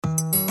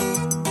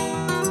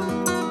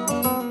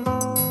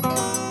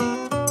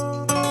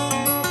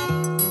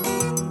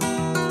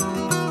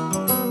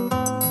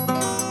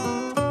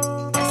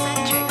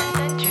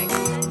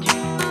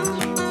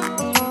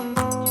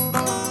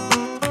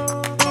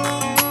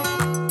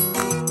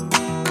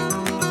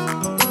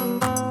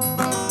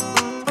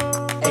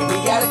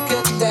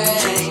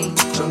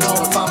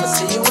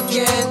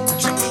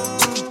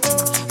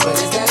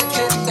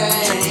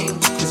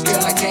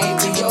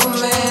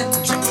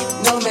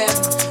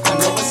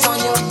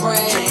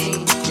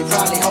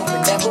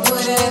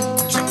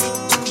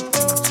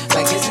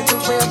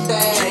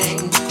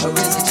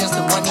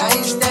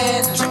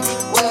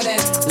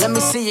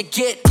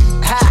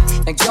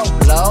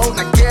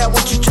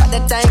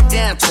thing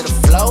down to the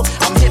flow.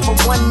 I'm here for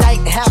one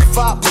night, how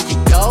far will you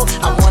go?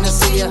 I wanna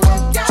see you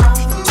work out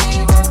for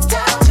me,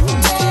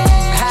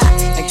 high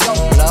and go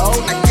low.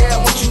 Now girl,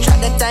 won't you try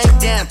that thing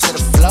down to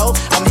the flow?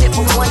 I'm here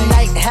for one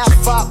night, how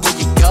far will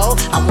you go?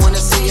 I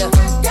wanna see you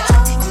work out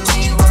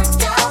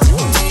for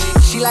me,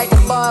 She like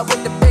the boy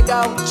with the big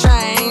old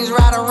chains,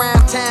 ride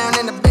around town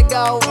in the big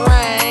old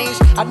range.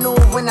 I knew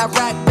it when I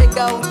rock big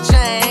old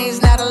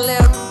chains, not a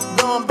little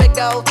doing big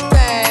old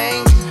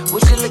things.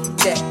 Would you look at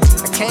that?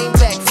 I came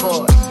back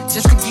for it,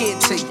 just to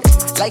get to you,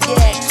 like you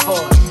asked for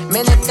it.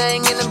 Man, that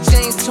thing in them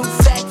jeans too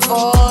fat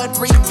for it.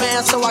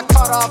 Rebound, so I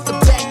caught off the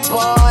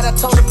backboard. I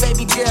told her,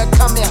 baby girl,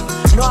 come here.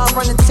 Know I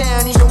run the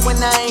town even when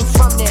I ain't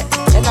from there.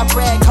 And I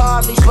brag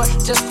hardly, but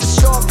just to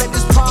show up at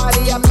this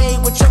party I made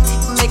with your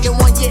making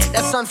one, yeah,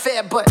 that's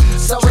unfair, but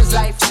so is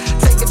life.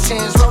 Take a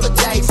chance, roll the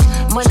dice.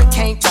 Money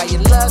can't buy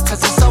your love,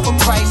 cause it's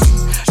overpriced.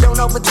 Don't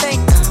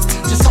overthink,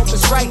 just hope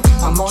it's right.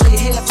 I'm only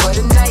here for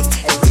the night,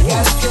 and we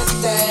got a good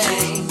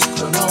thing.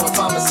 Don't know if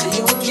I'ma see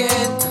you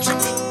again,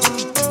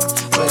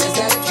 but is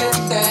that a good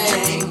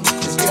thing?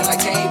 Cause girl, I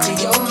can't be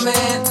your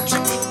man.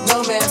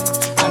 No man,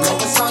 I know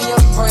it's on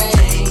your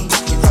brain.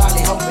 You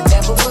probably hope it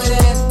never would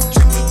end.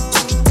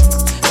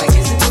 Like,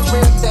 is it the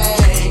real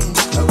thing?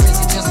 Or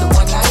is it just a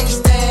one night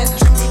stand?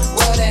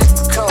 Well then,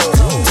 cold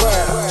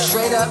world.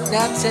 Straight up,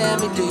 now tell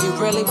me, do you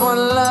really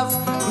wanna love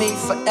me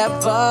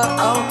forever?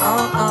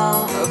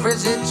 Or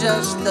is it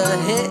just a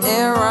hit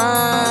and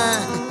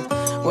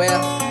run? Well,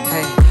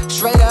 hey,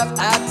 straight up,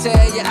 I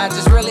tell you, I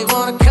just really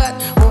wanna cut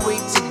when we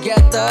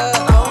together.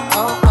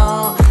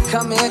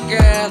 Come here,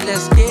 girl,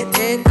 let's get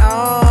it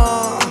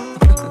on.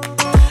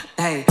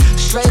 Hey,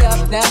 straight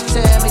up, now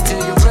tell me, do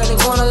you really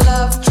wanna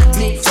love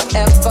me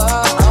forever?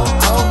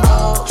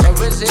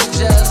 Or is it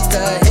just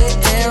a hit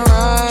and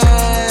run?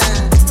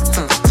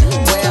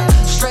 Well,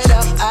 straight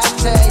up, I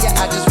tell you,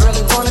 I just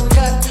really wanna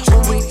cut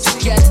when we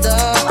together.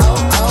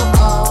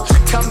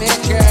 Come here,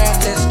 girl,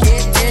 let's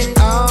get it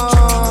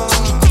on.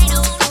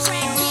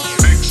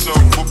 Big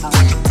subwoofer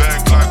in the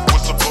back, like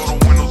what's up, blow the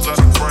windows out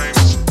of frame.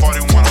 It's a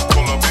party when I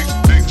pull up.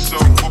 Big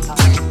subwoofer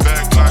in the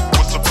back, like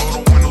what's up, blow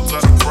the windows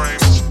out of frame.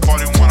 It's a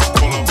party when I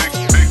pull up.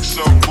 Big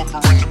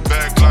subwoofer in the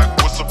back, like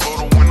what's up, blow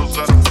the windows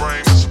out of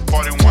frame. It's a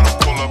party when I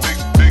pull up.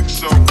 Big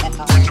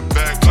subwoofer in the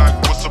back, like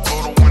what's up,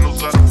 blow the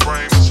windows out of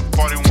frame. It's a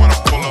party when I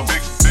pull up.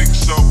 Big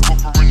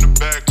subwoofer in the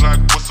back,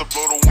 like what's up,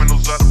 blow the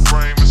windows out of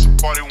frame. It's a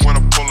party when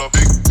I pull up.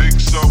 Big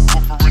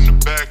subwoofer in the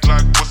back,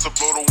 like what's up,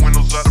 blow the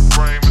windows out of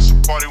frame. It's a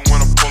party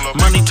when I pull up.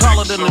 Money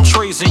taller than the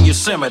trees in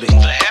Yosemite. The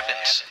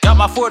heavens. Got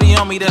my 40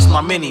 on me, that's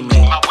my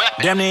mini-me. My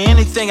weapon. Damn near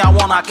anything I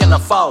want, I can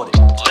afford it.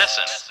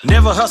 Listen.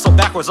 Never hustle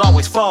backwards,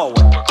 always forward.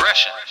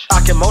 Progression.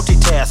 I can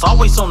multitask,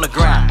 always on the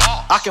grind.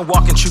 I can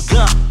walk and chew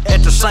gum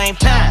at the same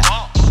time.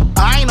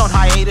 I ain't on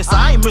hiatus,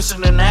 I ain't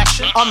missing in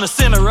action. I'm the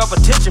center of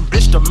attention,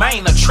 bitch, the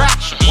main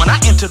attraction. When I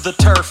enter the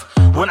turf,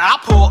 when I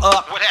pull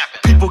up, What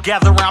happened? people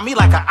gather around me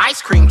like an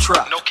ice cream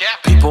truck. No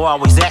cap. People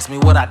always ask me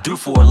what I do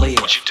for a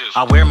living. What you do?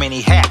 I wear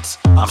many hats,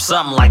 I'm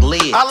something like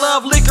Liz. I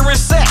love liquor and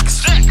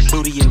sex,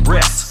 booty and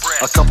breasts.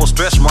 A couple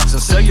stretch marks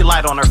and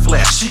cellulite on her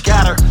flesh. She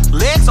got her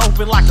legs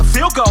open like a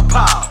field goal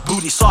pile.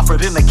 Booty softer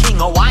than the King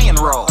Hawaiian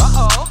roll.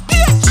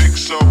 Big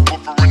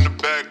subwoofer in the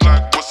back,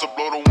 like what's up,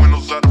 blow the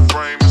windows out the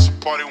frame. It's a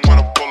party when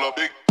I pull up.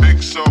 Big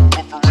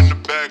subwoofer in the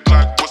back,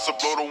 like what's up,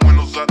 blow the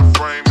windows out the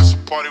frame. It's a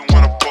party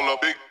when I pull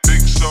up.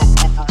 Big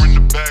subwoofer in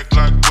the back,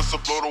 like what's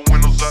up, blow the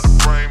windows out the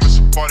frame. It's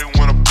a party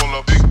when I pull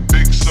up.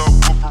 Big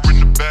subwoofer in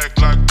the back,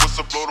 like what's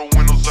up, blow the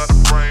windows out the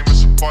frame.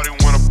 It's a party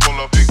when I pull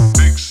up.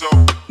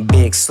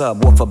 Big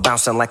subwoofer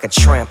bouncing like a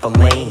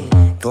trampoline.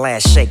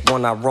 Glass shake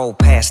when I roll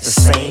past the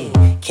scene.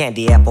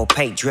 Candy apple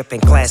paint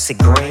dripping classic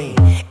green.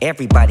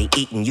 Everybody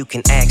eating, you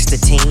can ask the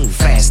team.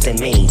 Fast and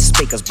mean,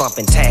 speakers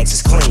bumping, tags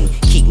is clean.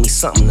 Keep me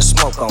something to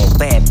smoke on,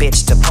 bad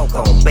bitch to poke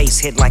on. Bass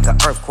hit like an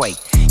earthquake.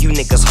 You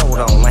niggas hold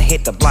on, I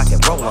hit the block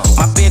and roll on.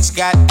 My bitch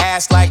got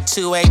ass like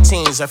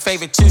 218s. Her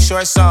favorite Too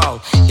Short song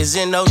is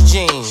In Those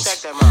Jeans.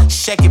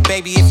 Shake it,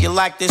 baby, if you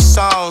like this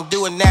song.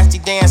 Do a nasty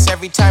dance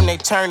every time they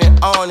turn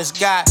it on. It's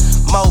got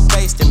more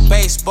bass than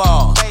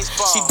baseball.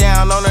 She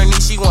down on her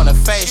knees, she want a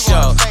facial.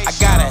 I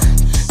gotta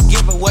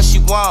give her what she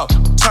want.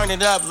 Turn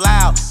it up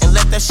loud and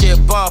let that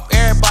shit bump.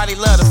 Everybody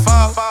love the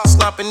funk.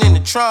 Slumping in the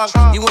trunk.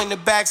 You in the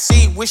back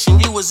seat, wishing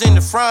you was in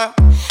the front.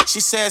 She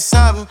said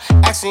something,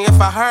 asked me if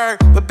I heard,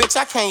 but bitch,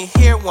 I can't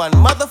hear one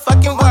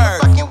motherfucking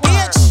word.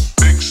 Bitch.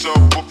 Big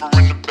subwoofer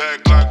in the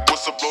back, like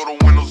what's up, blow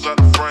the windows out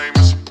the frame.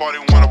 It's a party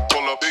when I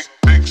pull up.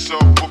 Big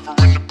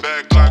subwoofer in the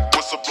back, like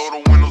what's up, blow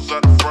the windows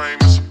out the frame.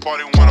 It's a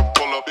party when I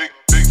pull up.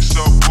 Big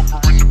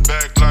subwoofer in the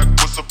back, like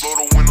what's up, blow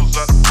the windows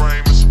out the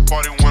frame. It's a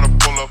party when I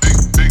pull up.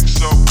 Big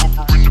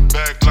subwoofer in the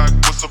back, like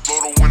what's up,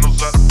 blow the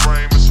windows out the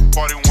frame. It's a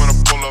party when I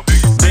pull up.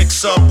 Big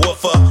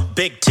subwoofer,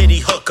 big titty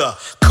hooker,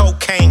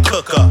 cocaine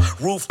cooker,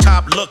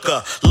 rooftop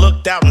looker,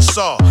 looked out and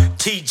saw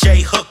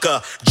TJ Hooker.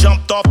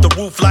 Jumped off the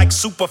roof like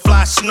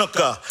Superfly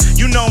Snooker.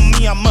 You know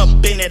me, I'm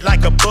up in it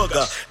like a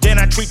booger. Then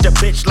I treat the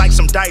bitch like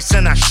some dice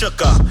and I shook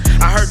her.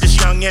 I heard this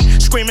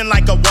youngin' screaming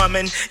like a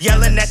woman,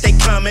 yelling that they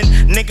coming.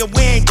 Nigga,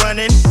 we ain't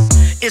running.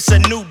 It's a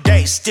new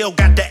day, still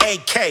got the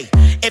AK.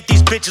 If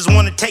these bitches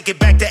wanna take it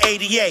back to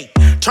 88,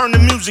 turn the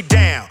music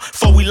down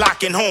before we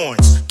lockin'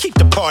 horns. Keep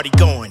the party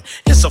going,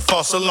 it's a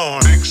false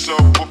alarm. Big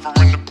subwoofer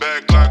in the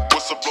back like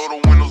what's up, blow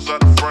the windows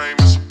out the frame.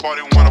 It's a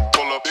party when I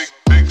pull up.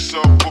 Big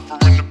subwoofer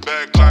in the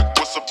back like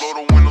what's up, blow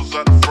the windows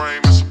out the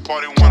frame. It's a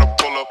party when I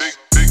pull up.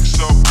 Big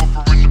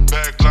subwoofer in the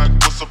back like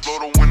what's up, blow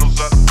the windows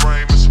out the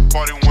frame. It's a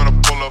party when I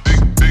pull up.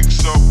 Big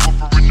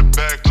subwoofer in the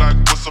back like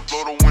what's up,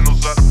 blow the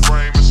windows out the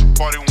frame. It's a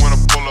party when I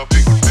pull up.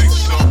 Big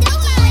sub.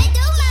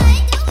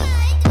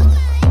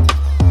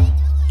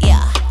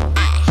 Yeah.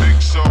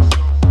 Big sub.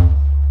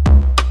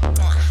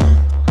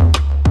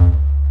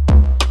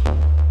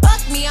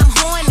 Fuck me, I'm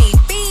horny.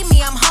 Feed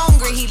me, I'm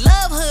hungry. He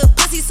love hood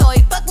pussy, so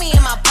he fuck me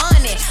in my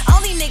bonnet.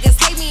 Only niggas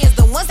hate me is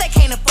the ones that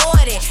can't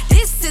afford it.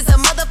 This is a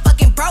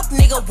motherfucking broke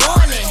nigga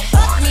warning.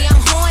 Fuck me,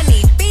 I'm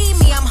horny. Feed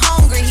me, I'm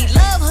hungry. He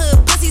love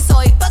hood pussy, so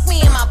he fuck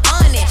me in my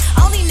bonnet.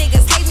 Only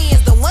niggas hate me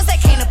is the ones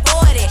that can't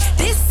afford it.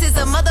 This is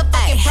a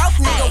motherfucking broke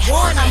nigga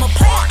warning. I'm a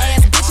player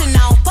ass bitch and I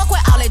don't fuck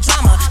with all that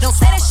drama. Don't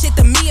say that shit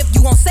to me if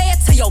you won't say it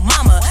to your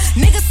mama.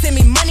 Niggas send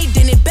me money,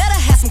 then it better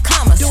have some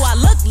commas. Do I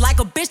look like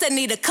a bitch that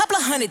need a couple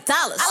of $100?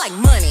 I like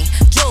money,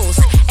 jewels,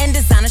 and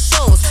designer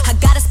shows. I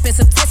got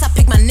expensive taste, I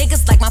pick my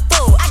niggas like my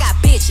food. I got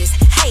bitches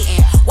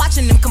hating,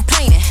 watching them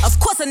complaining. Of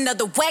course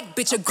another whack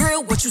bitch agree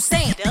with what you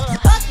saying.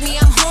 Fuck me,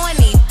 I'm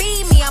horny.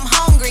 Feed me, I'm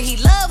hungry. He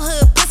love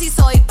hood pussy,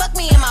 so he fuck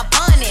me in my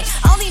bonnet.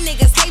 Only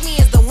niggas hate me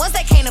is the ones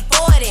that can't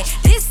afford it.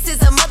 This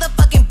is a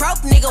motherfucking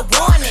broke nigga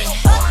warning.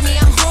 Fuck me,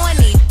 I'm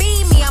horny.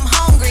 Feed me, I'm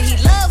hungry. He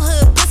love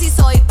hood pussy,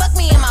 so he fuck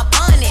me in my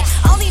bonnet.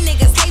 Only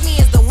niggas hate me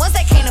is the ones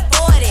that can't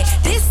afford it.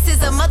 This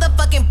is a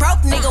motherfucking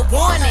broke nigga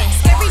warning.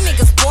 Scary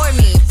niggas bore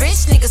me,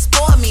 rich niggas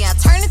spoil me. I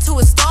turn into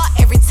a star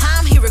every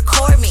time he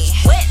record me.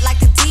 Wet like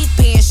the deep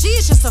end,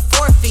 she's just a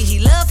forfeit. He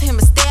love him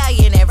a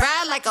stallion and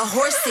ride like a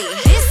horsey.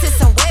 This is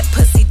some wet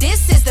pussy,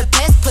 this is the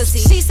best pussy.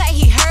 She say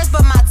he hers,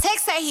 but my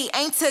text say he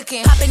ain't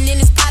tookin'. Poppin' in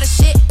his pot of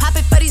shit, pop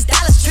it for these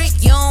dollars trick.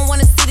 You don't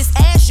wanna see this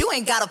ass, you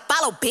ain't gotta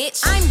follow,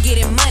 bitch. I'm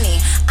getting money,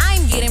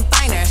 I'm getting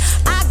finer.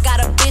 I got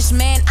a bitch,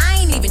 man, I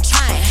ain't even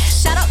trying.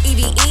 Shout out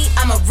EVE,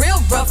 I'm a real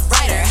rough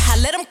rider. I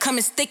let him come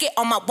and stick it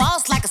on my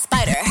walls like a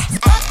spider.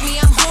 Fuck me,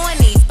 I'm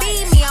horny.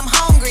 Feed me, I'm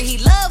hungry. He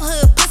love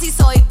hood pussy,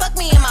 so he fuck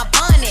me in my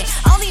bonnet.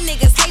 Only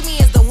niggas hate me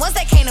is the ones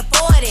that can't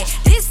afford it.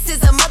 This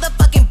is a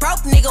motherfucking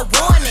broke nigga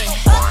warning.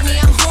 Fuck me,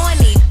 I'm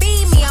horny.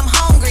 Feed me, I'm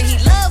hungry. He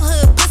love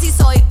hood pussy,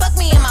 so he fuck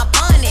me in my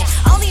bonnet.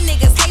 Only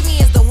niggas hate me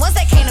is the ones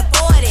that can't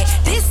afford it.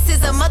 This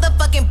is a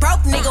motherfucking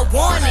broke nigga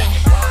warning.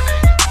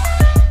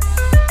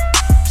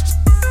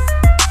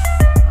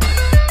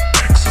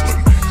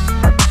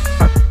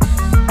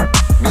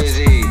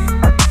 Bizzey.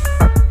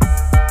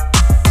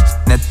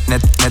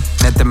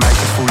 Net de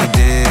meisjes voelen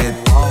dit.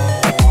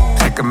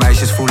 Gekke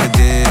meisjes voelen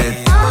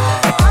dit.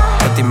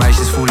 Net die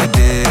meisjes voelen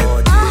dit.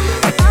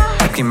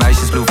 Ook die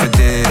meisjes loeven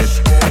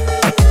dit.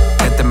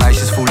 Net de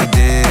meisjes voelen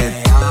dit.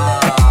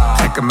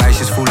 Gekke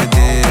meisjes voelen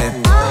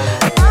dit.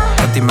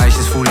 Net die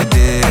meisjes voelen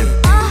dit.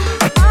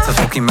 Zelfs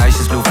ook die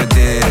meisjes loeven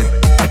dit.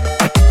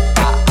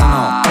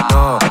 1,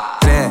 2,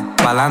 3,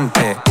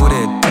 pa'lante. Put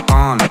it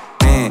on me.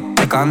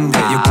 Je kan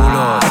dit. Je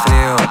culo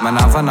schreeuwt, mijn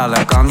naam van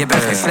alle kanten. Je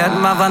bent geen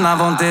slet, maar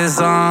vanavond is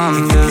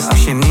anders.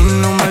 Als je niet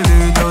noemt me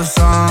Ludo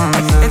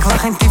Sander. Ik wil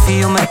geen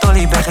TV om met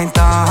Tolly, ben geen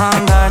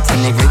tandarts.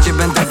 En ik weet je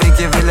bent een week,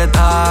 je wil het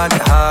hard.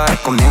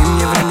 Kom neem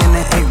je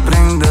vriendinnen, ik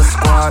breng de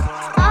squad.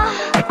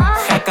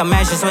 Gekke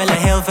meisjes willen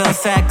heel veel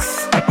seks.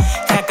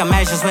 Gekke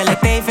meisjes willen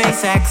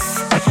tv-seks.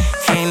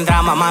 Geen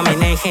drama, mami,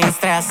 nee, geen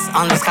stress.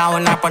 Anders gaan we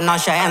naar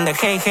Panache en de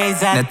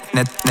GGZ.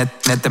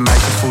 Net de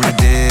meisjes voelen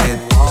dit.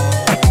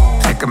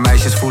 Gekke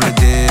meisjes voelen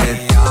dit.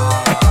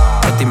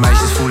 Net die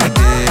meisjes voelen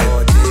dit.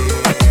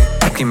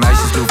 Ook die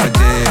meisjes loeven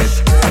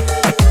dit.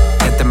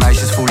 Net de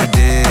meisjes voelen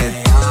dit.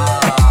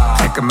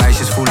 Gekke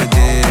meisjes voelen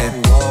dit.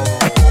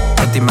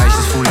 Net die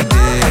meisjes voelen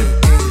dit.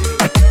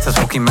 Zelfs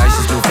ook die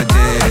meisjes loeven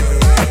dit.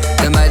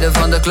 De meiden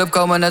van de club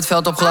komen het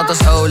veld op glad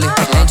als olie.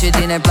 Eentje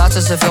die neemt plaats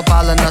en ze veel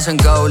palen als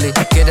een goalie.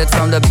 Get it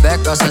from the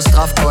back als een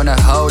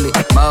strafcorner, holy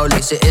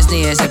moly. Ze is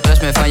niet eens impress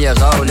meer van je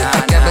rolie.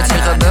 Ik heb het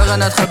zien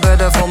gebeuren, het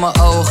gebeurde voor mijn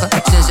ogen.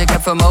 Sinds ik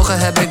heb vermogen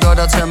heb ik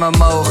doordat ze me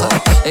mogen.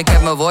 Ik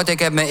heb mijn woord, ik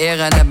heb mijn eer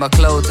en heb mijn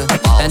kloten.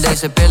 En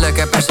deze pillen, ik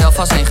heb er zelf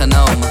vast in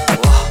genomen.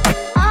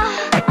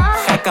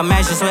 Gekke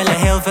meisjes willen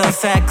heel veel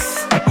seks.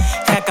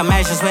 Gekke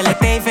meisjes willen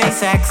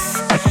tv-seks.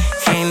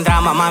 Geen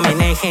drama, mami,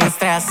 nee, geen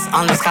stress.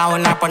 Anders gaan we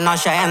naar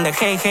Panache en de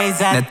GGZ.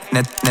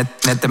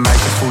 Net de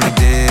meisjes voelen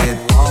dit.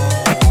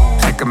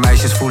 Gekke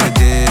meisjes voelen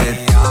dit.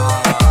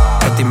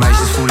 Net die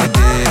meisjes voelen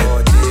dit.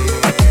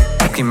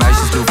 Ook die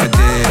meisjes loeven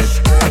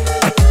dit.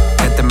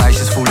 Net de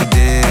meisjes voelen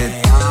dit.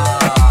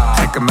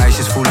 Gekke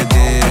meisjes voelen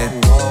dit.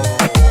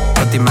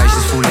 Net die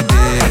meisjes voelen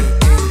dit.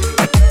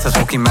 Zelfs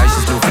ook die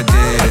meisjes loeven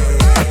dit.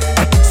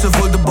 Ze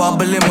voelt de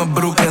babbel in mijn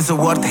broek en ze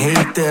wordt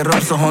heter. weer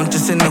op z'n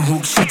hondjes in de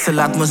hoek. Shit, ze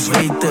laat me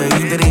zweten.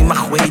 Iedereen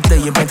mag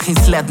weten, je bent geen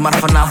sled, maar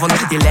vanavond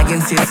je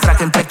leggings zit strak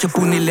en trek je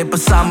poenielippen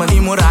samen.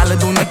 Immoralen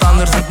doen het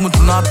anders, het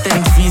moet nat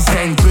en vies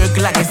zijn. Beuk,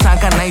 lekker staan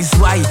kan hij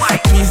zwaai.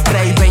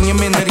 Misdrijf, ben je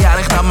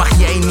minderjarig, dan mag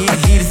jij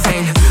niet hier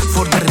zijn.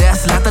 Voor de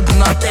rest, laat het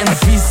nat en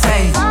vies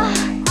zijn.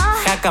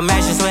 Gekke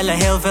meisjes willen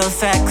heel veel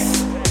seks.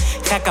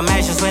 Gekke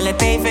meisjes willen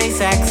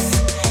tv-seks.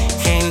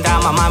 Geen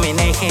drama, mami,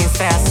 nee, geen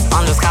stress.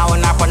 Anders gaan we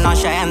naar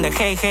Panache en de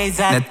GGZ.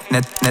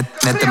 Net de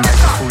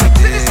meisjes voelen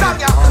dit.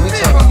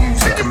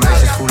 Gekke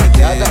meisjes voelen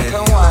dit.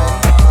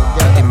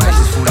 Die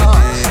meisjes voelen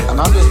dit. And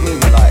I'm just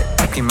meaning like,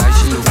 die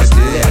meisjes voelen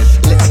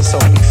dit. let's just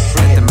all be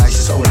free. Net de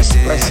meisjes so voelen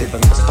expressive dit.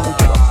 and just don't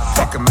give a fuck.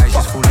 Gekke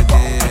meisjes voelen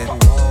dit.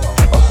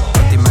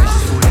 Die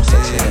meisjes voelen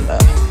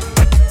dit.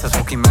 Zelfs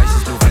ook die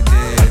meisjes voelen dit.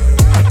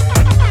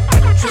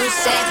 You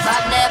say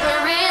I've never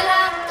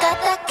realized that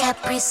the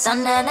Capri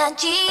Sun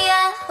energy,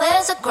 yeah.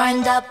 Where's the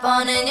grind up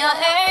on in your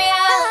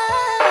area?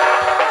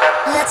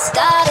 Let's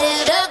start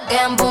it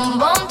again, boom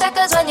boom. Take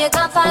us when you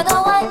can't find the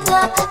one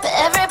up. But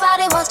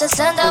everybody wants to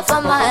stand up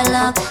for my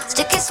love.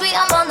 Sticky sweet,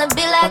 I'm on the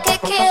beat like a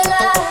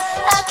killer,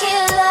 a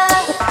killer,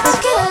 a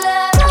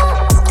killer.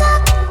 Don't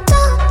stop,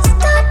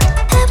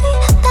 heavy,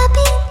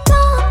 baby,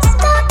 don't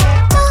stop,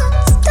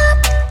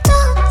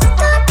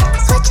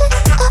 switch it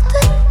up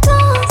and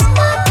don't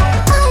stop.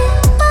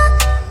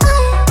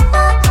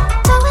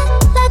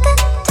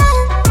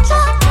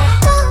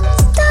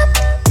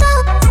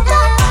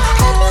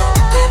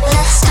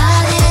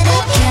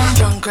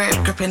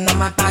 Gripping on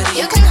my body.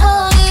 You can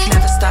hold it.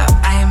 Never stop,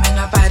 I am in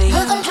her body.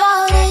 You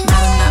control it.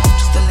 Not enough,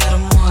 just a little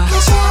more.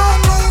 Cause you're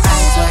honest.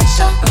 Eyes wide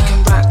shut, we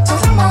can rock till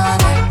the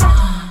morning.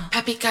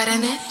 Pappie got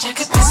in it, check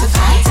it,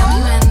 specify. Tell me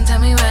when, tell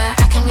me where,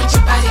 I can reach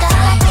your body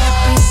fine.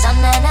 Capri Sun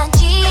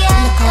energy,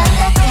 yeah.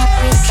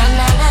 Capri Sun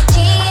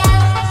energy,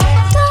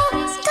 yeah.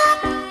 Don't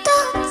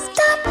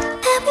stop,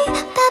 heavy,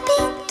 baby,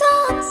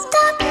 don't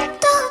stop,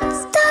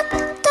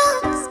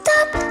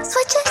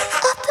 switch it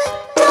up and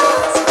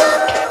don't stop.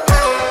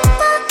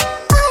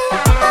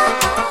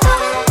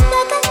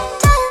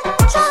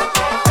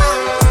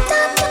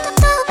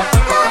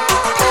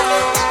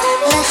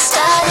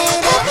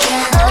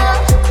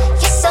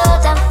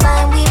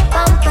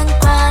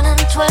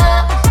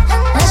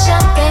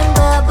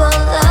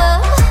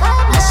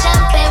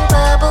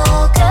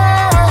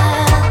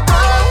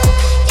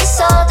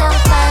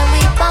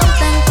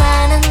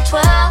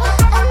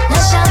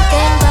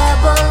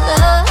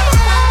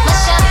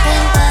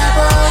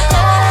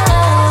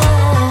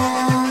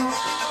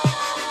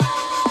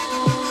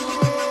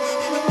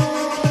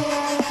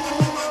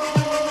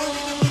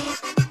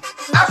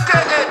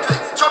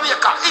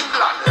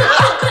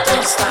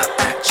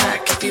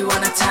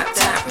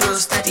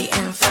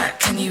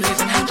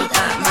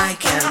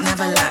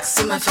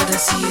 For the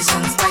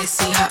season,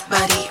 spicy hot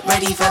body,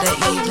 ready for the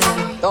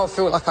evening. Don't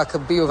feel like I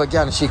could be with a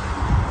gal and she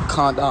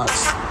can't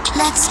dance.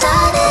 Let's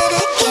start it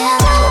again.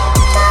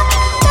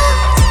 Stop,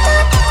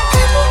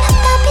 heavy,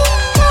 baby,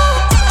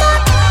 don't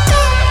stop,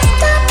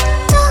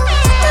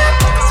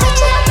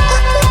 switch it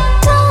up and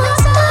don't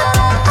stop.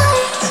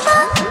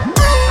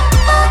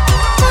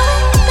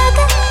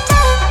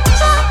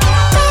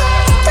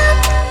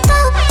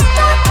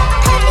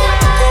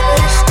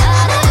 Let's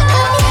start it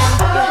again.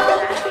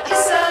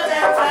 You're so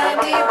damn fine,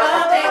 we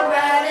bumping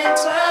right in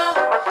 12.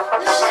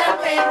 The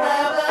champagne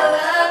bubble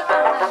up,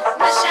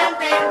 the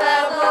champagne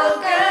bubble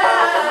girl.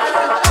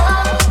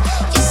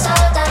 You're so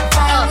damn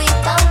fine, we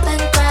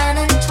bumping right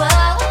in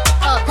 12.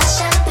 The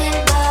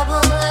champagne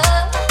bubble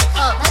up,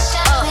 the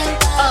champagne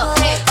bubble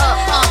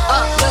girl.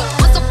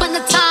 Once upon a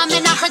time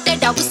and I heard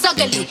that I was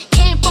ugly.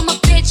 Came from a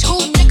bitch who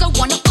nigga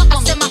wanna fuck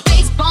on. I said my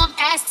face bomb,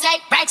 ass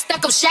tight, rack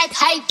stuck up, shack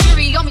height,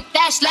 jury on me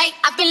flashlight.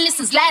 I've been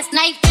listening since last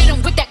night. Hit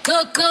him with that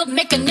good,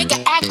 make a nigga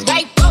act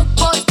right. Broke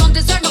boys don't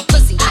deserve no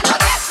pussy. I know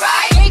that's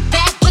right. Big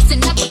bag,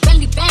 bustin' out the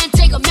belly band.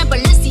 Take a man,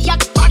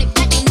 Balenciaga party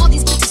back and all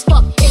these bitches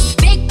fuck. It's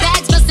big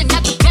bags, bustin'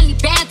 out the belly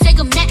band. Take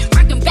a man,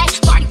 working back,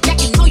 party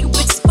back and know you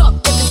bitches fuck.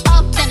 If it's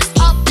up, then it's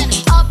up, then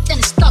it's up, then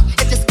it's stuck.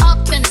 If it's up,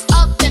 then it's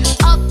up, then it's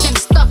up, then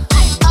it's stuck.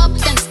 Up,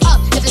 then it's up.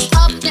 If it's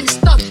up, then it's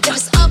stuck. If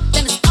it's up,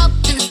 then it's up,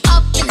 then it's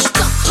up, then it's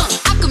stuck.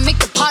 I can make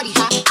the party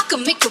hot, I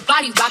can make your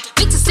body rock.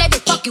 Bitches say they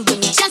fucking with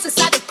me, chances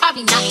are they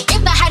probably not.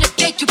 If I had a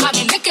date, you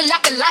probably lick it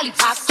like a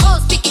lollipop.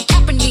 Hoes speaking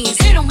Japanese,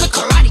 hit 'em with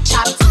karate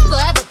chops.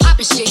 Forever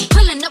poppin' shit,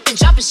 pulling up and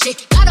dropping shit.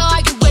 Gotta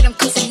argue with 'em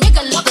 'cause a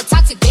nigga love a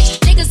toxic bitch.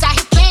 Niggas out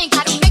here playing,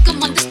 gotta make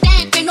 'em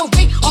understand. Ain't no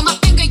ring on my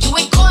finger, you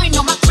ain't going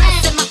on my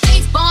friends. And my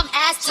face bomb,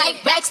 ass tight,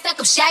 rack stuck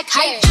up, shack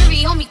height.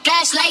 Jury on me,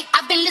 flashlight.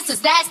 I've been listening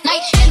since last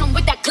night. Hit 'em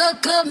with that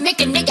good, make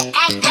a nigga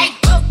act right.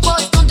 Broke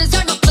boys don't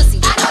deserve no pussy.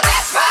 I know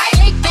that's right.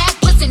 Big bag,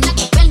 bustin' out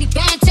the belly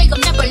band. Take a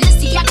man,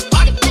 Balenciaga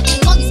party back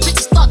and all these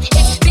bitches fuck.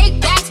 It's big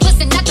bags,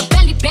 bustin' out the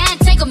belly band.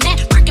 Take a man,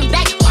 working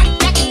back, party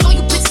back and all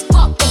you bitches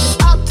fuck. If it's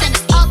up, then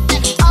it's up,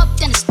 then it's up,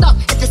 then it's stuck.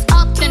 If it's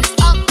up, then it's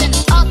up, then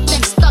it's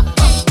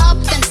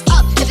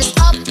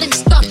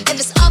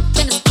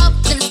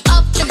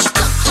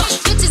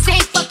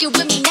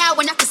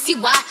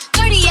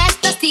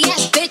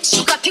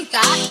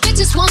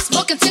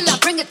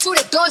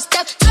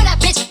Throw that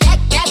bitch back,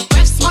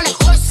 breath smell like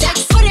horse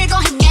sex. Put it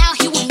on him now,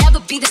 he will never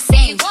be the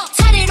same.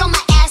 Tied it on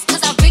my ass, cause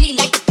I really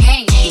like the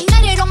pain. He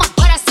nutted on my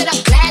butt, I said I'm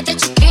glad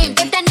that you came.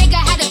 If that nigga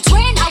had a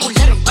twin, I would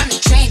let him run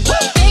the train.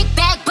 Big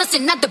bag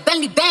bustin' out the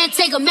belly band.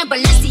 Take a man,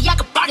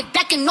 Balenciaga brought it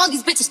back and all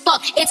these bitches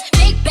fuck. It's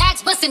big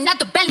bags bustin' out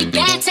the belly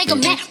band. Take a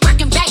man,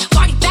 working back,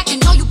 party back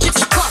and all you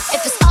bitches fuck.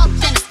 If it's up,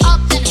 then it's up,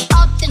 then it's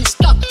up, then it's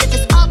stuck. If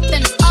it's up,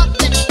 then it's up,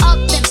 then it's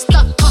up, then it's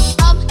stuck.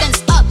 Up, then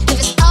it's up.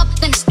 If it's up,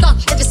 then it's stuck.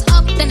 If it's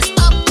up, then it's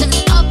up, then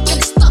it's up, then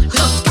it's stuck.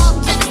 Look, up,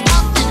 then it's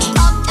up, then it's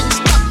up, then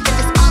it's stuck. If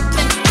it's up,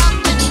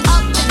 then it's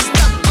up, then it's up, then it's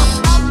stuck.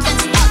 Up, then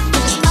it's up.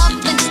 If it's up,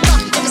 then it's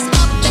stuck. If it's up,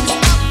 then it's up,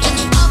 then it's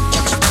up,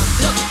 then it's stuck.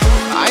 Look.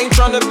 I ain't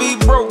tryna be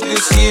broke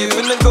this year.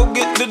 Finna go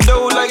get the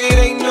dough like it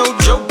ain't no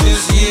joke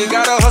this year.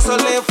 Gotta hustle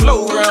and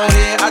flow round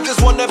here. I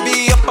just wanna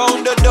be up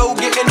on the dough,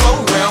 getting low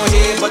round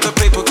here. But the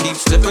paper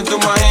keeps slipping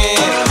through my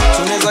hand.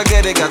 Soon as I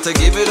get it, got to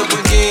give it up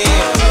again.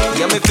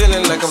 Got me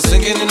feeling like I'm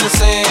sinking in the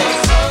sand.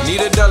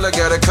 Need a dollar,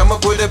 gotta come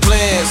up with a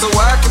plan. So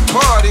I can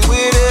party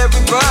with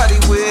everybody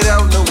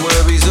without no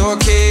worries or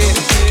cares.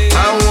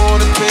 I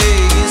wanna pay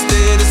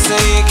instead of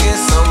sinking.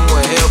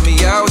 Someone help me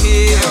out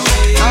here.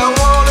 I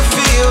wanna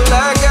feel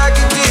like I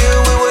can deal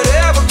with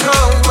whatever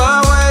comes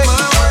my way.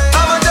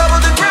 I'ma double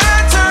the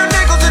grind, turn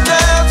nickels and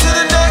dimes to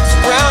the next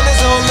round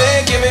is on me.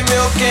 Give me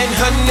milk and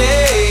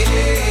honey.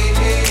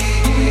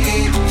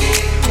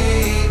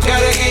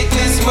 Gotta get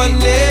this money.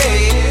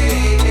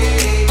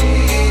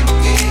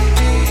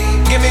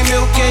 Give me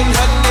milk and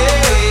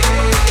honey.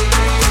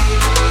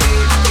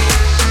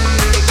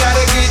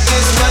 Gotta get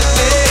this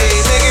money.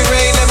 Make it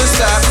rain, never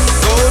stop.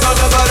 Gold on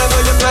the bottom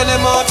of the planet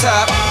on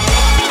top.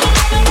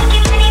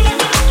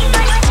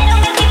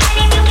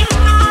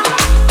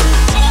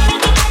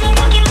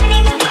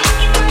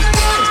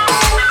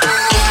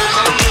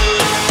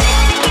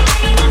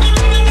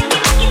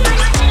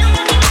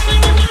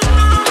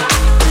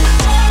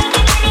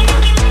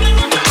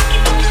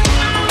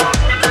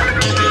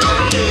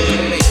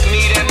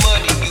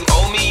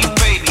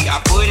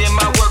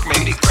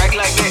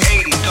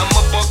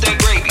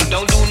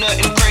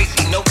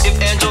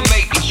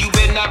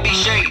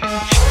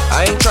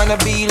 I ain't tryna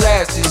be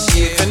last this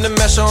year. Finna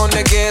mesh on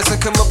the gas and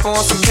come up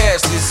on some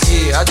cash this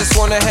year. I just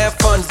wanna have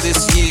fun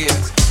this year.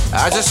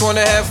 I just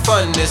wanna have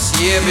fun this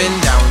year. Been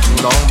down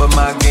too long, but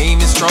my game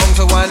is strong,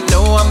 so I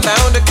know I'm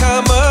bound to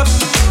come up.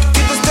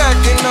 Get the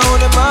stacking on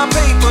and my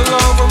paper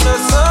long from the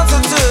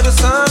sunset to the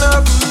sun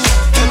up.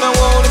 And I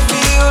wanna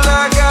feel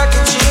like I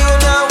can chill,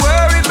 not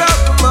worry about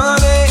the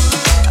money.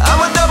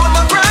 I'ma double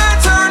my grind,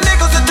 turn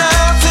nickels and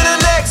dimes to the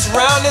next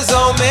round is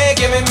on me.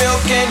 Give me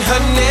milk and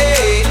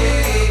honey.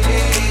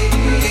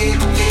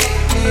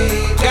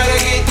 Gotta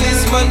get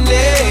this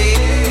money.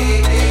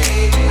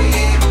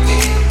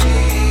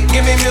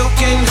 Give me milk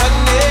and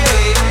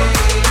honey.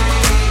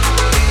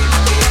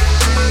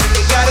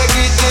 Gotta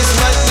get this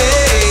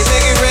money.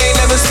 Make it rain,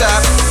 never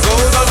stop.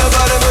 Gold on the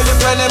bottom of the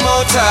planet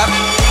on top.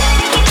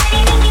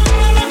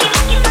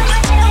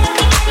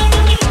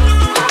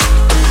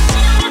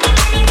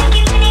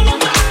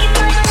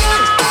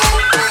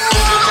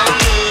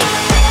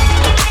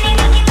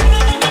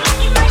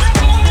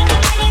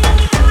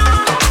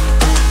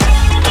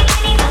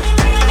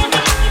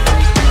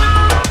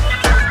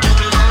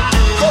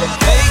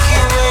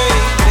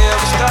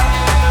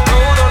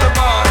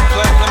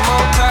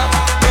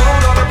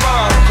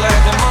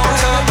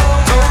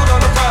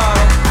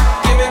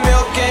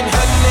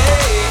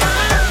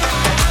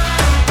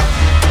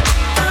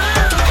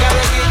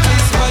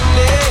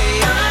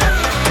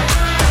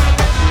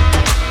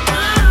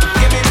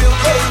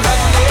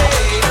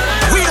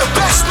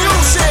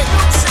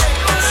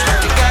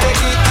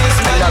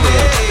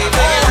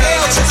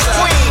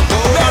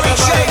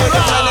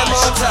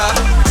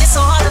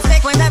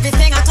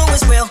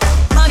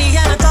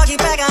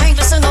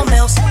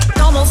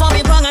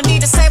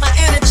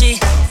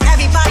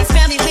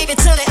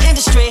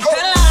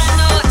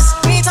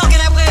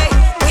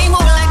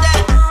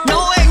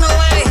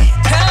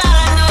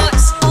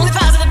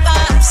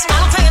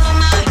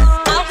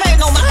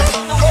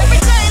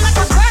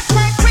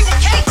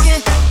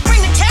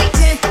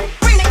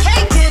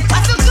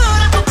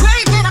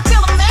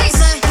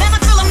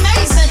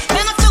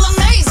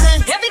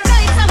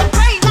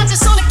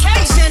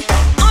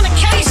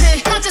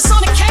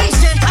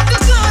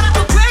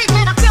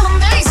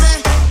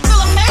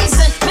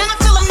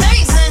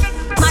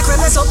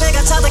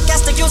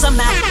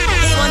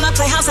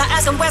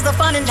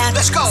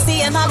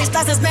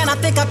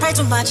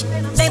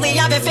 Lately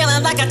I've been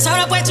feeling like I turn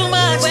up way too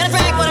much. When it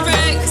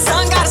break,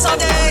 sun got us all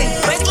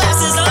day. Raise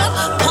glasses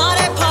up,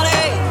 party,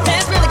 party.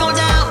 Dance really going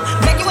down,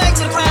 make your way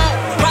to the crowd.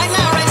 Right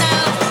now, right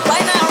now,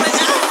 right now, right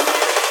now.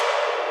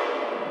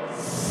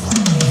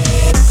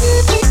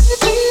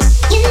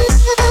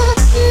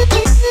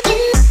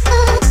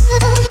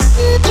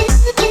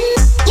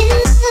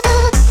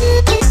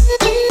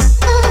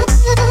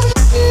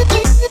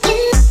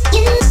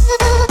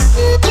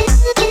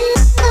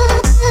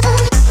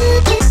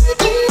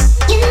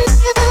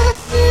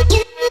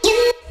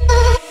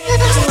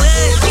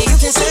 You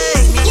can say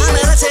me, I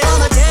meditate on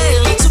the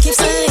daily.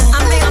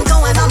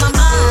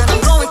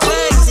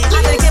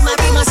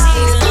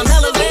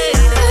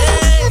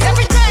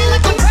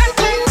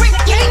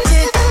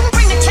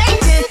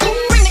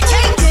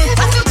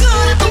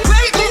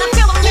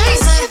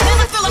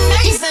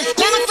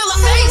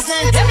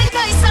 Every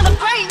day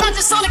celebrate, not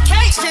just on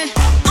occasion.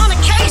 On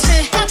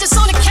occasion, not just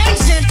on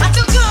occasion. I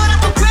feel good, I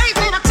feel great,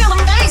 man, I feel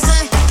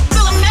amazing.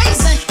 Feel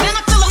amazing, man,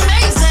 I feel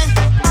amazing.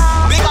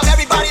 Big up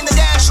everybody in the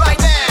dance right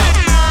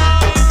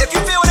now. If you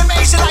feeling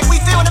amazing like we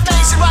feeling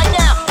amazing right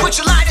now, put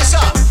your lighters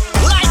up.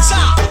 Lights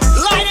up,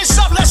 light us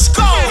up, let's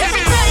go.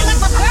 Every day like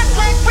my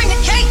birthday, bring the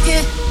cake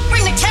in.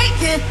 Bring the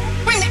cake in,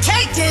 bring the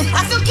cake in.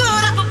 I feel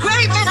good, I feel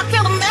great, man, I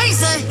feel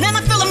amazing. Man,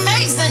 I feel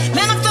amazing,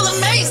 man, I feel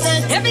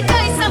amazing. Every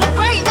day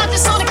celebrate, not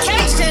just on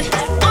occasion.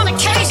 On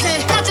occasion,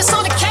 not just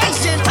on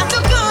occasion. I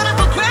feel good, I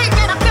feel great,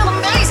 man, I feel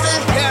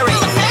amazing. Gary,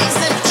 feel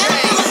amazing, man,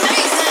 I feel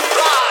amazing.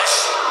 Raj.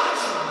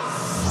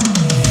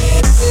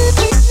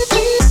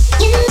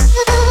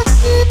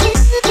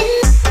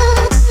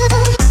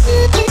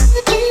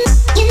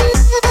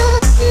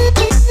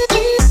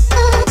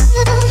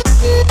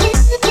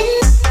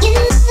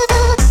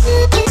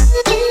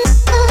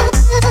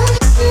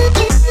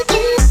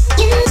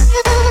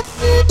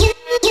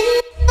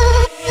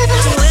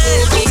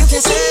 You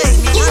can say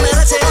me, I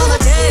meditate on a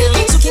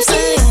daily to keep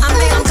saying. I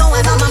mean, I'm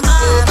going on my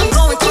mind, I'm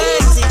going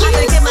crazy. I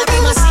think it might be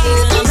my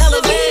season, I'm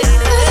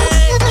elevated.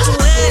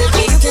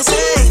 You can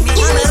say me,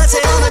 I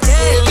meditate on a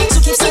daily to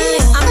keep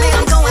saying. I mean,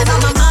 I'm going on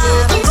my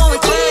mind, I'm going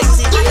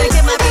crazy. I think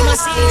it might be my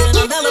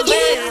season, I'm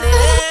elevated.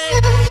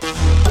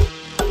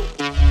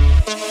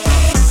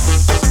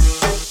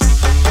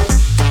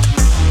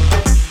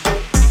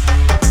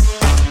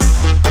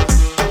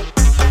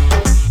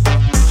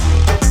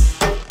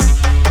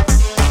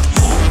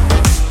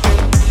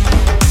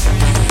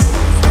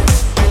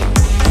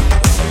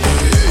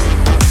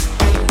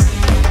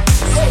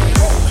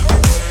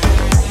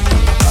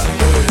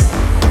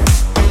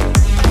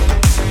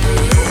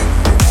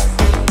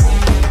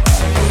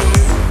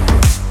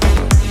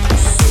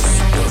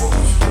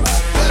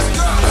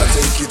 I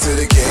take you to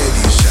the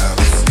candy shop.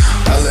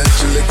 I let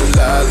you lick the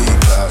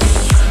lollipop.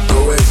 Go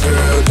ahead,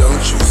 girl,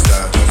 don't you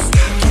stop.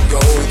 Keep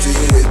going till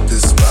you hit the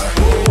spot.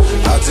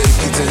 I'll take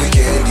you to the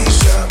candy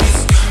shop.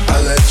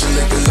 I let you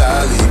lick the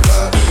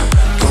lollipop.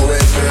 Go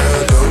ahead,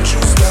 girl, don't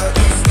you stop.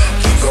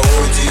 Keep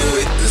going till you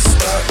hit the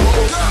spot.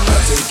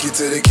 I'll take you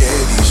to the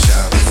candy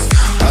shop.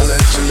 I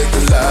let you lick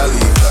the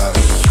lollipop.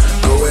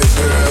 Go ahead,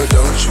 girl,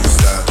 don't you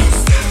stop.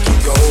 Keep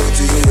going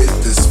till you hit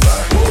the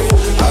spot.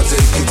 I'll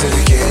take you to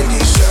the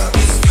candy shop.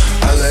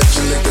 I let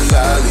you lick the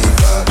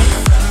lollipop.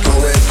 Go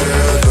ahead,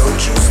 girl,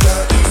 don't you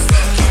stop.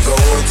 Keep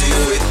going till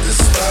you hit the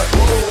spot.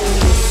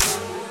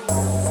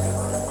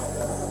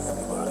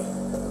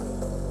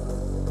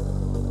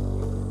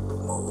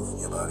 Move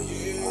your body,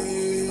 move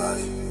your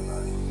body.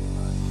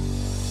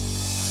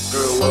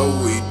 Girl, what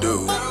we do,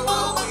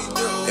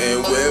 and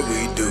where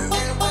we do,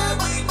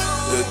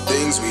 the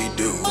things we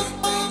do,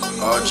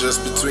 are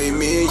just between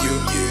me and you,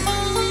 yeah.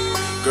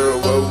 Girl,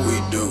 what we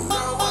do,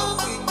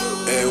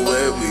 and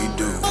where we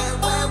do,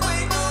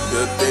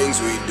 the things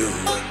we do,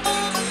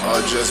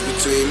 are just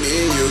between me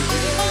and you.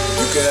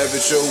 You can have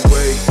it your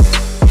way.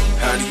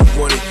 How do you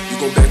want it? You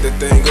gon' back that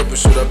thing up or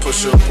should I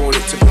push up on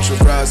it? Temperature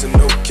rising,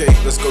 okay,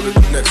 let's go to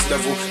the next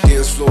level.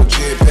 Dance floor,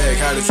 jam pack,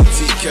 hot as a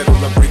tea kettle.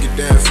 I break it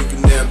down for you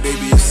now,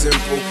 baby, it's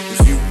simple.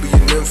 If you be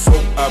an info,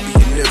 I'll be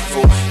an info.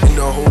 In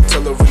the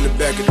hotel or in the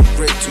back of the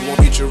rental, I'll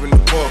meet you in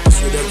the park,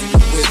 it's whatever you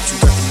went to.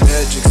 Got the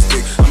magic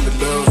stick, I'm the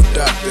love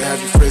doctor.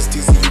 Have your friends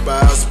teasing you by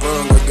how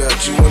sprung I got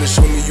you. Wanna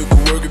show me you can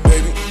work it,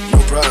 baby?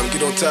 No problem,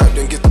 get on top,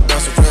 then get the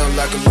bounce around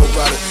like a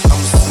nobody. I'm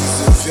a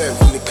seasoned vet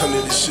when it come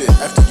to this shit.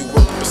 After you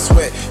work up a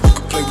sweat, you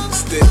can play with the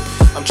stick.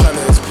 I'm trying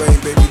to explain,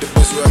 baby, the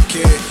best way I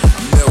can.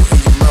 I melt in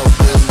your mouth,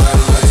 girl,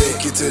 I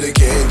take you to the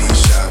candy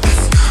shop.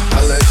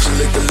 I let you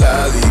lick the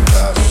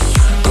lollipop.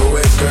 Go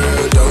ahead,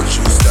 girl, don't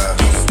you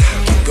stop.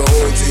 Keep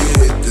going till you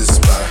hit the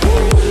spot.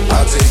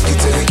 I'll take you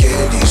to the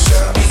candy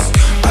shop.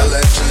 I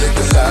let you lick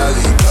the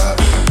lollipop.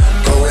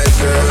 Go ahead,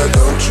 girl,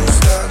 don't you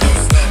stop.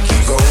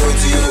 Keep going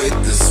till you hit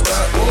the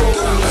spot.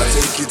 I'll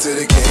take you to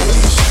the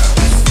candy shop.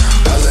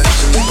 I let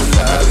you lick the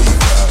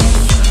lollipop.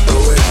 Go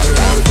ahead,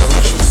 girl,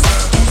 don't you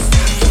stop.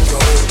 Keep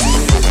going till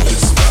you hit the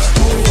spot.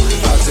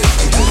 I'll take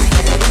you to the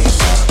candy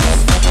shop.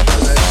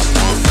 I let you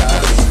lick the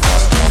lollipop.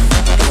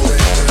 Go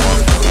ahead,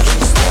 girl, don't you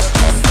stop.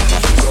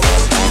 Keep going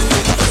till you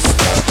hit the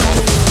spot.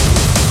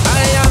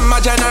 I am a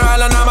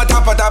general and I'm a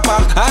topper.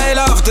 I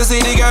love to see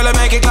the girl and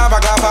make it clapper.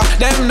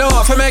 Them know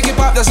if I make it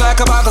pop just like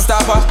a bottle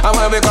stopper. And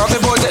when we come to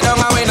put it down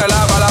and we no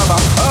lava.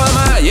 Oh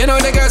man, you know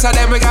the girls are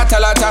them we got a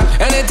lot of.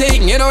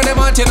 Anything, you know they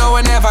want, you know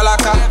we never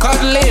lack her.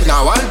 Cuddle it,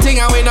 now one thing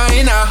and we no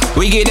inner.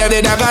 We give them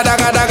the dagga.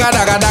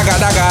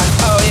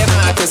 Oh you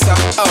naughty so,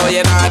 oh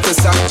you naughty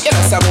so. You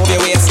know some move your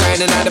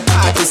waistline and at the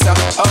party so.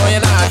 Oh you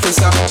naughty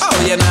so,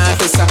 oh you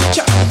naughty so.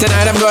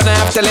 Tonight I'm gonna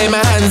have to lay my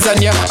hands on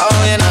you. Oh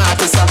you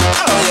naughty so,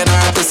 oh you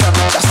naughty so.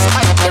 Just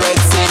like the Red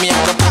Sea, me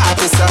at the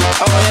party so.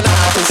 Oh you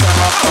naughty so,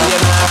 oh you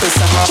naughty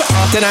so.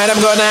 Tonight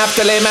I'm gonna have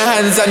to lay my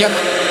hands on you.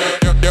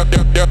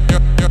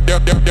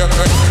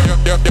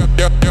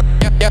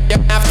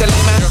 Have to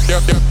lay my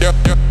clap. Have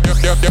to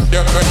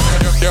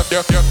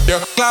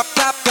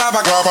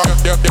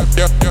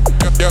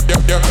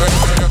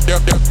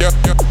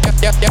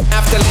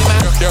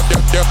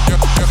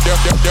lay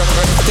my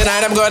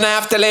Tonight I'm gonna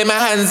have to lay my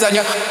hands on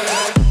you.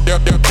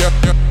 Clap, clap,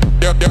 clap,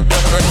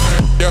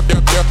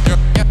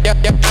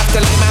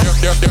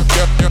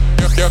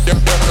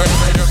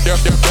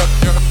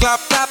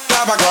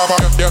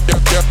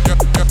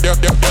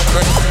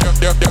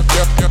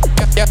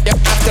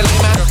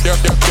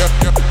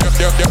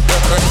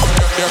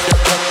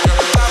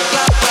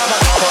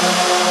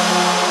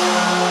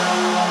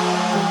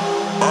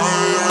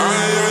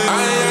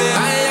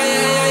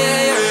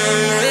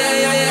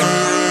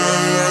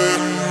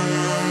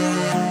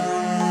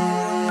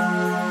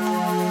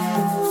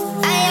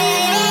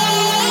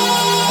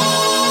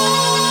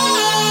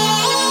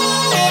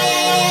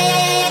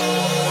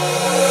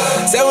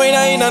 say we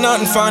ain't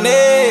nothing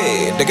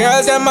funny. The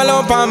girls them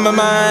alone on my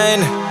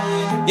mind.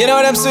 You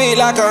know them sweet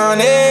like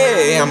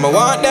honey. I'ma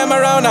want them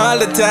around all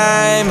the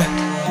time.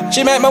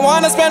 She make me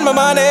wanna spend my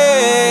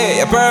money.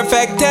 A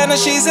perfect 10 and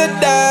she's a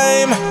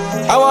dime.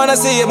 I wanna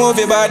see you move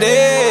your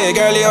body.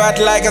 Girl, you hot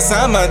like a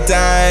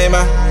summertime.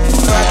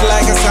 Hot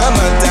like a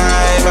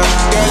summertime.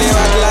 Girl, you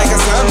hot like a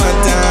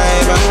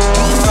summertime.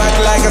 Hot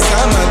like a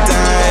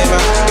summertime.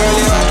 Girl,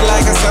 you hot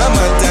like a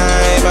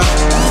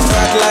summertime.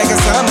 Hot like a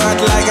summer,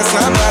 hot like a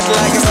summer, hot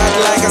like a hot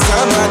like a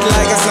summer, hot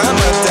like a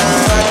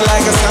summertime. Hot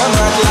like a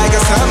summer, hot like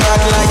a summer,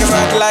 hot like a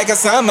hot like a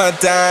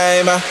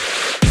summertime.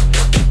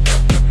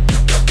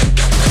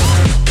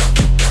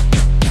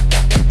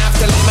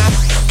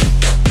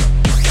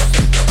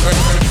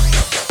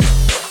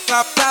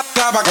 Clap, clap,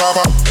 clap,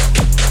 clap.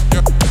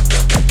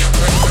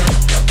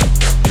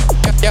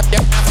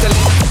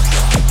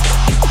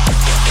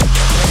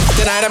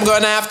 Tonight I'm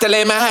gonna have to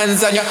lay my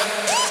hands on you.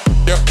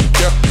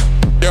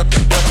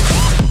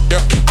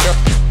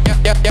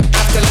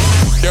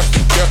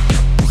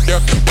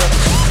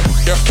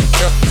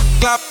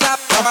 Clap, clap,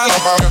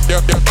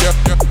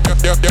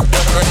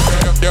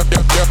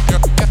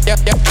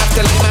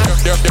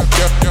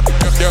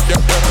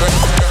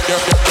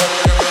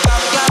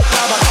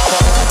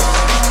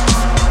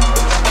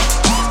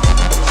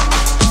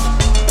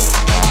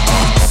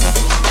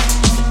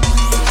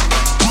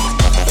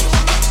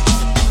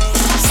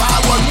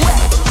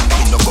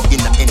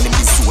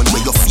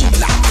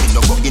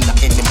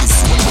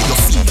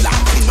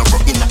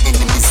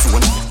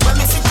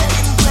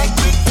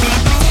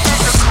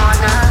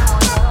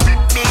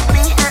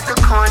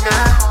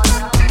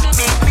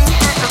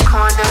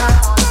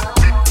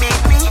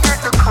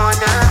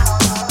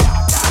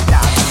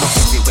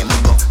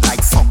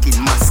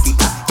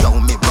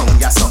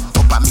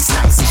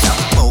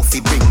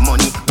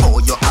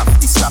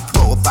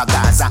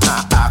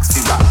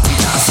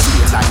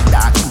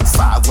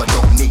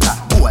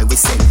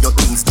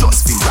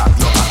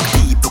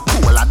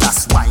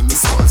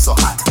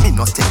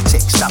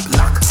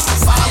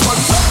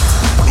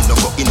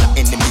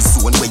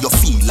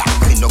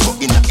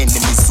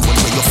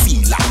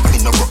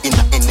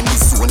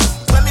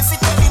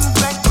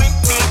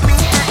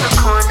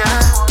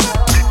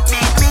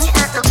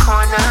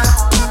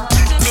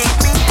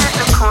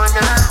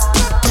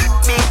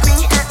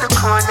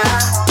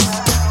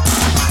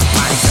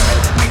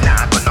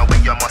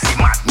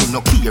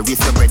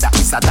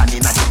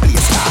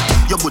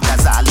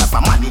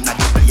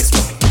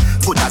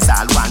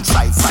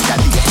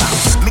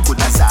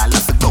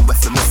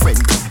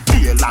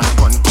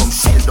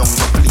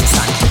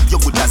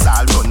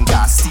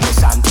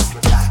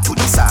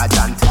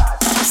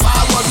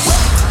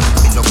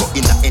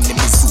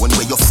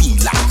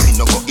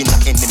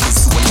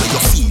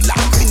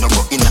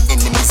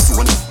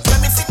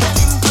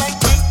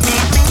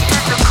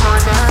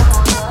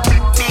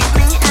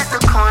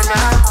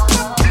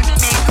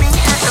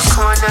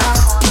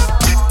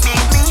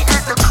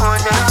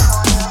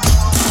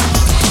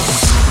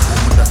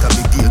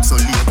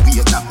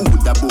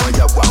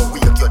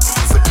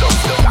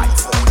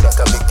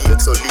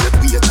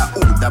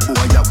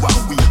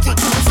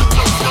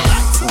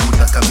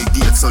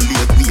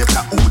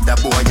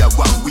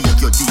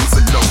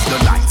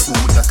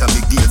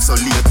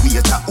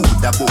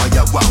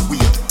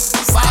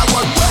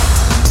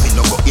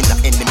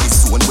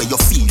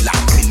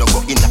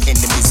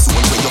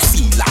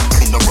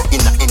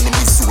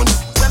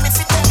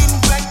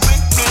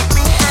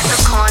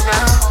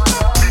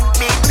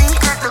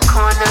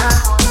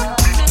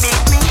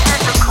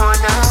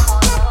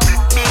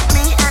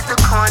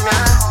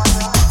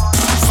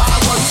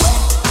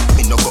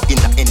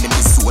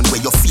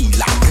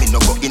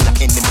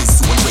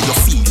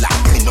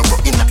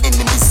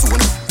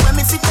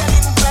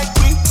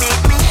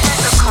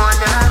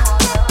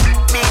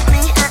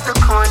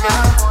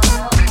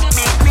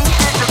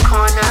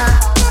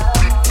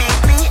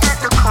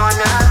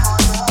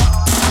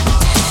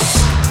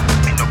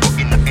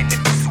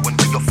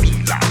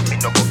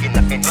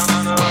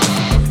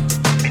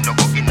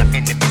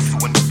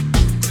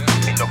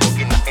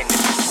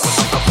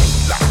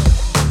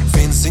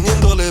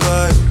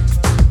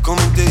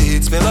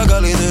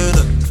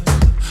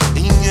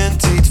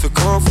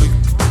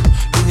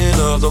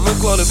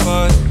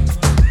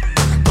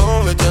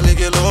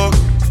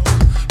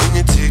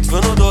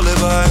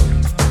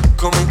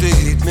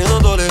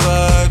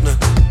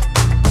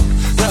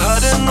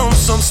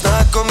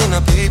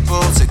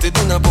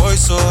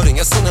 boys hoor,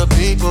 inga sina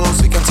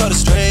peoples. Vi kan ta det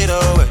straight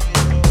away.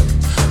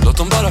 Låt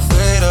dem bara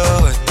fade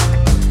away.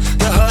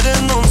 Jag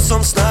hörde någon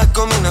som snack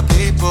om mina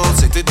peoples.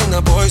 Säg till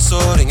dina boys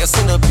och ringa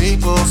sina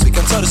peoples. Vi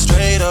kan ta det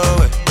straight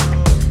away.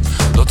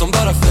 Låt dem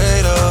bara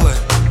fade away.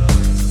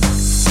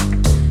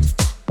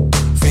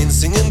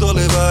 Finns ingen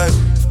dålig vibe.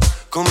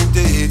 Kom inte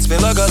hit,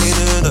 spela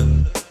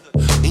gallerina.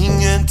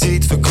 Ingen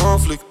tid för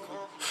konflikt.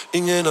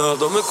 Ingen av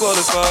dem är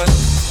qualified.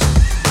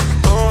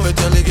 De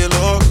vet jag ligger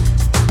lågt.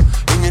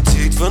 Ingen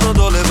tid för någon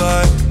dålig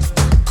vibe.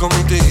 Kom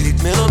inte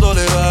hit med någon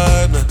dålig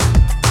vibe, nej.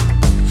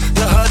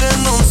 Jag hörde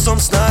någon som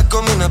snack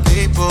om mina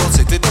peoples.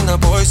 Säg till dina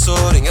boys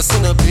och ringa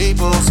sina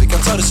peoples. Vi kan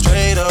ta det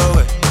straight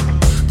away.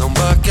 De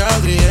backar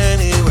aldrig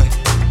anyway.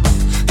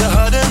 Jag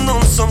hörde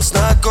någon som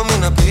snack om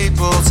mina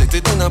peoples. Säg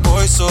till dina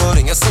boys och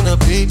ringa sina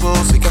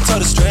peoples. Vi kan ta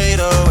det straight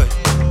away.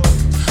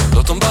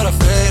 Låt dem bara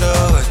fade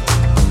away.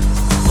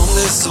 Om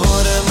det är så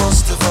det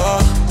måste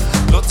vara,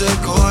 låt det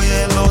gå,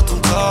 ja, låt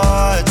dem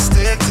ta ett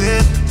steg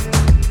till.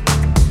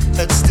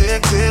 Ett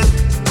steg till.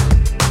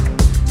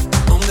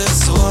 Om det är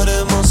så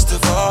det måste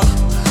vara,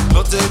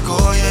 låt det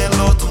gå, ja,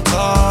 låt dem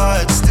ta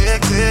ett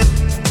steg till.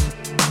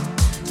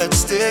 Ett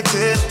steg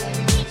till.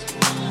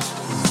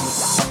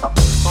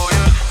 Oh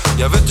yeah.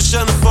 Jag vet du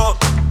känner folk,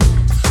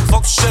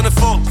 folk som känner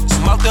folk,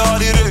 som alltid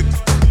har i rygg.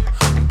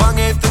 Bang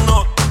är inte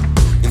något,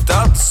 inte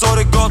alltid så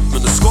det gott,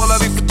 men nu skålar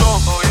vi för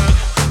dem. Oh yeah.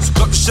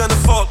 Såklart du känner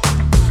folk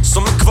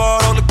som är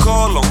kvar, håller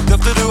koll långt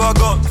efter du har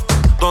gått.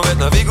 De vet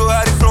när vi går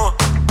härifrån,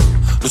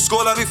 nu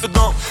skålar vi för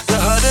dem.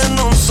 Jag hörde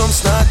någon som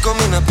snack om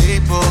mina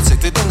peoples. Säg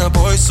till dina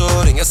boys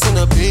och ringa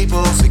sina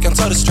peoples. Vi kan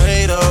ta det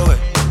straight away.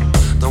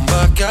 De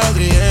backar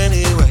aldrig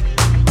anyway.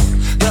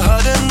 Jag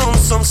hörde någon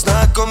som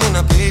snack om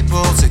mina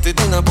peoples. Säg till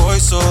dina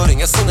boys och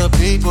ringa sina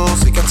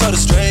peoples. Vi kan ta det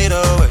straight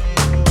away.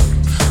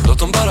 Låt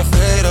dem bara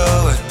fade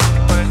away.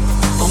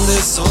 Om det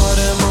är så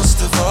det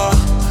måste vara,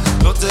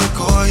 låt det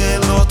gå, ja,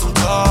 låt dem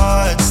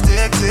ta ett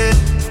steg till.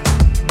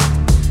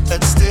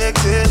 Ett steg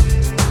till.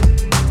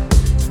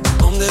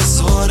 Om det är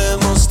så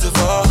det måste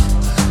vara,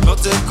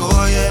 låt det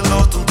gå, ja,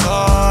 låt dem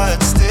ta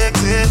ett steg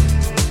till.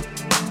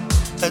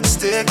 Ett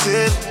steg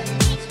till.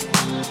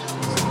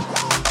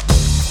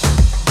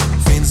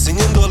 Finns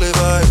ingen dålig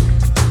vibe.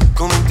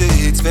 Kom inte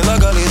hit, spela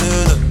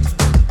gallerina.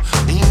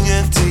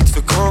 Ingen tid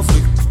för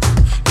konflikt.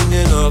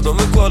 Ingen av dem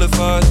är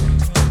qualified.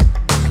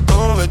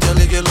 De vet jag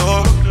ligger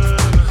lågt.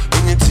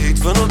 Ingen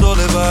tid för någon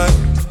dålig vibe.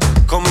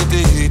 Kom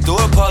inte hit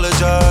och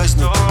apologize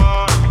nu.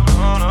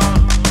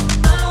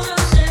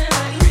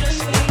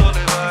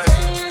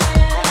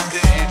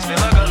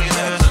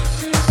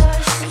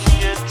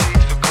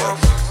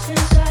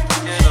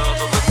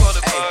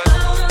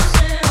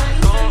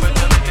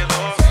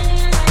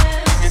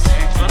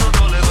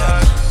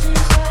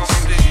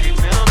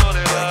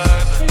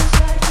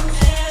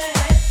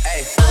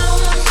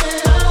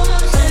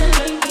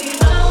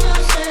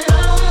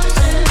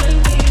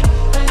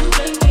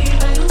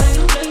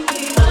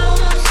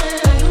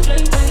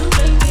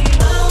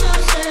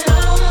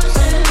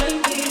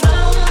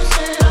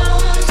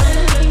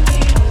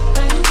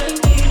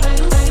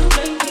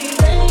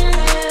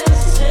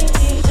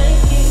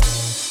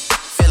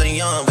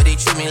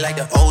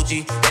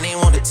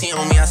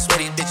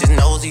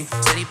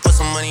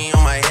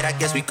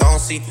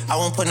 I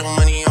won't put no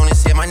money on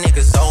his head, my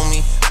niggas owe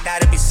me. I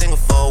gotta be single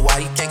for a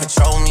while, you can't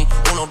control me.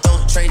 Uno,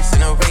 those traits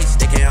in a race,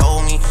 they can't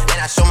hold me. Then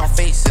I show my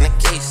face in a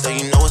case, so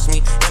you know it's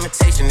me.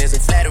 Imitation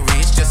isn't flattery,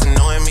 it's just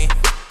annoying me.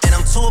 And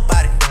I'm too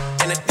about it.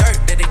 In the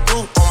dirt that they do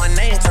on my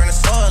name, turn the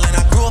soil, and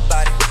I grew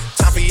about it.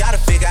 Time for y'all to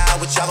figure out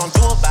what y'all gon'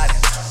 do about it.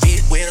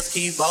 Big wheels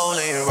keep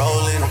rolling,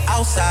 rolling. I'm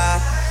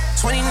outside,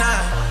 29,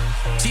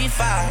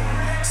 G5,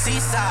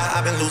 seaside.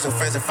 I've been losing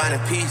friends and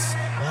finding peace.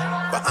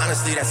 But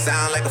honestly, that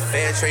sound like a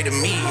fair trade to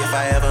me. If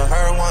I ever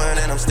heard one,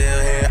 and I'm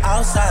still here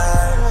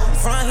outside.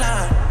 Front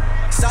line,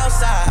 south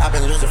side. I've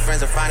been losing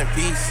friends and finding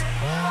peace.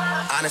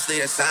 Honestly,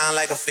 that sound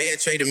like a fair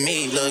trade to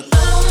me. Look.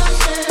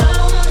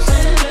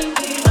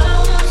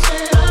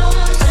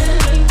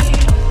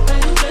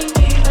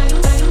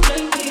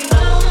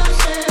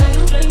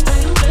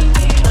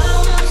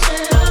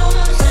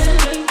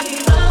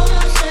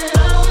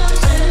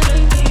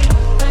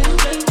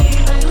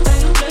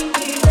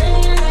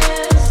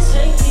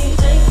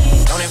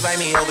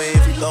 Over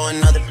if you throw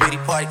another pretty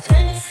party.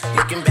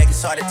 Looking back,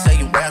 it's hard to tell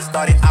you where I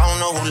started. I don't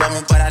know who loved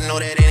me, but I know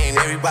that it ain't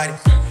everybody.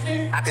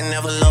 I can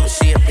never love her,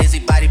 she a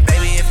busybody.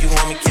 Baby, if you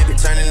want me, keep it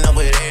turning up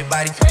with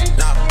everybody.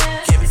 Nah,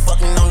 can't be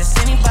fucking on this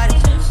anybody.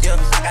 Yeah,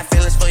 I got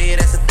feelings for you,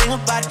 that's the thing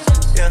about it.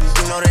 Yeah,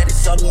 you know that it's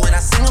something when I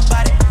sing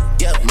about it.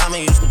 Yeah, mama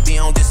used to be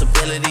on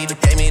disability,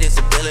 but gave me this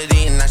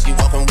ability. And now she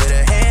walking with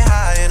her head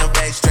high and her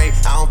back straight.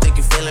 I don't think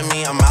you feeling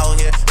me, I'm out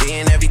here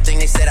being everything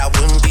they said I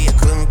wouldn't be, I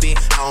couldn't be.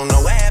 I don't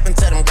know what happened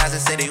to them guys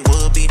that said they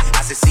would be.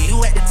 I said, see you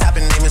at the top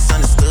and they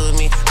misunderstood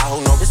me. I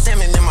hold no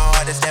resentment in my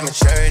heart, that's that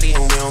maturity.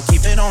 And we don't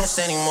keep it on us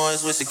anymore,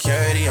 it's with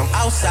security. I'm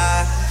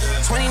outside,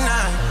 29,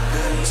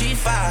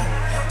 G5,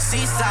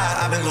 seaside.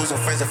 I've been losing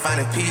friends and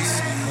finding peace.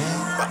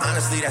 But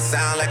honestly, that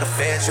sound like a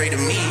fair trade to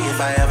me.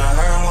 If I ever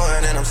heard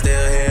one, and I'm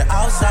still here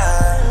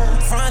outside.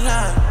 Front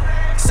line,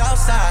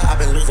 Southside, I've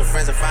been losing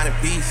friends and finding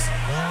peace.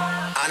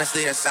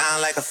 Honestly, that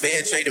sound like a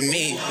fair trade to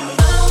me.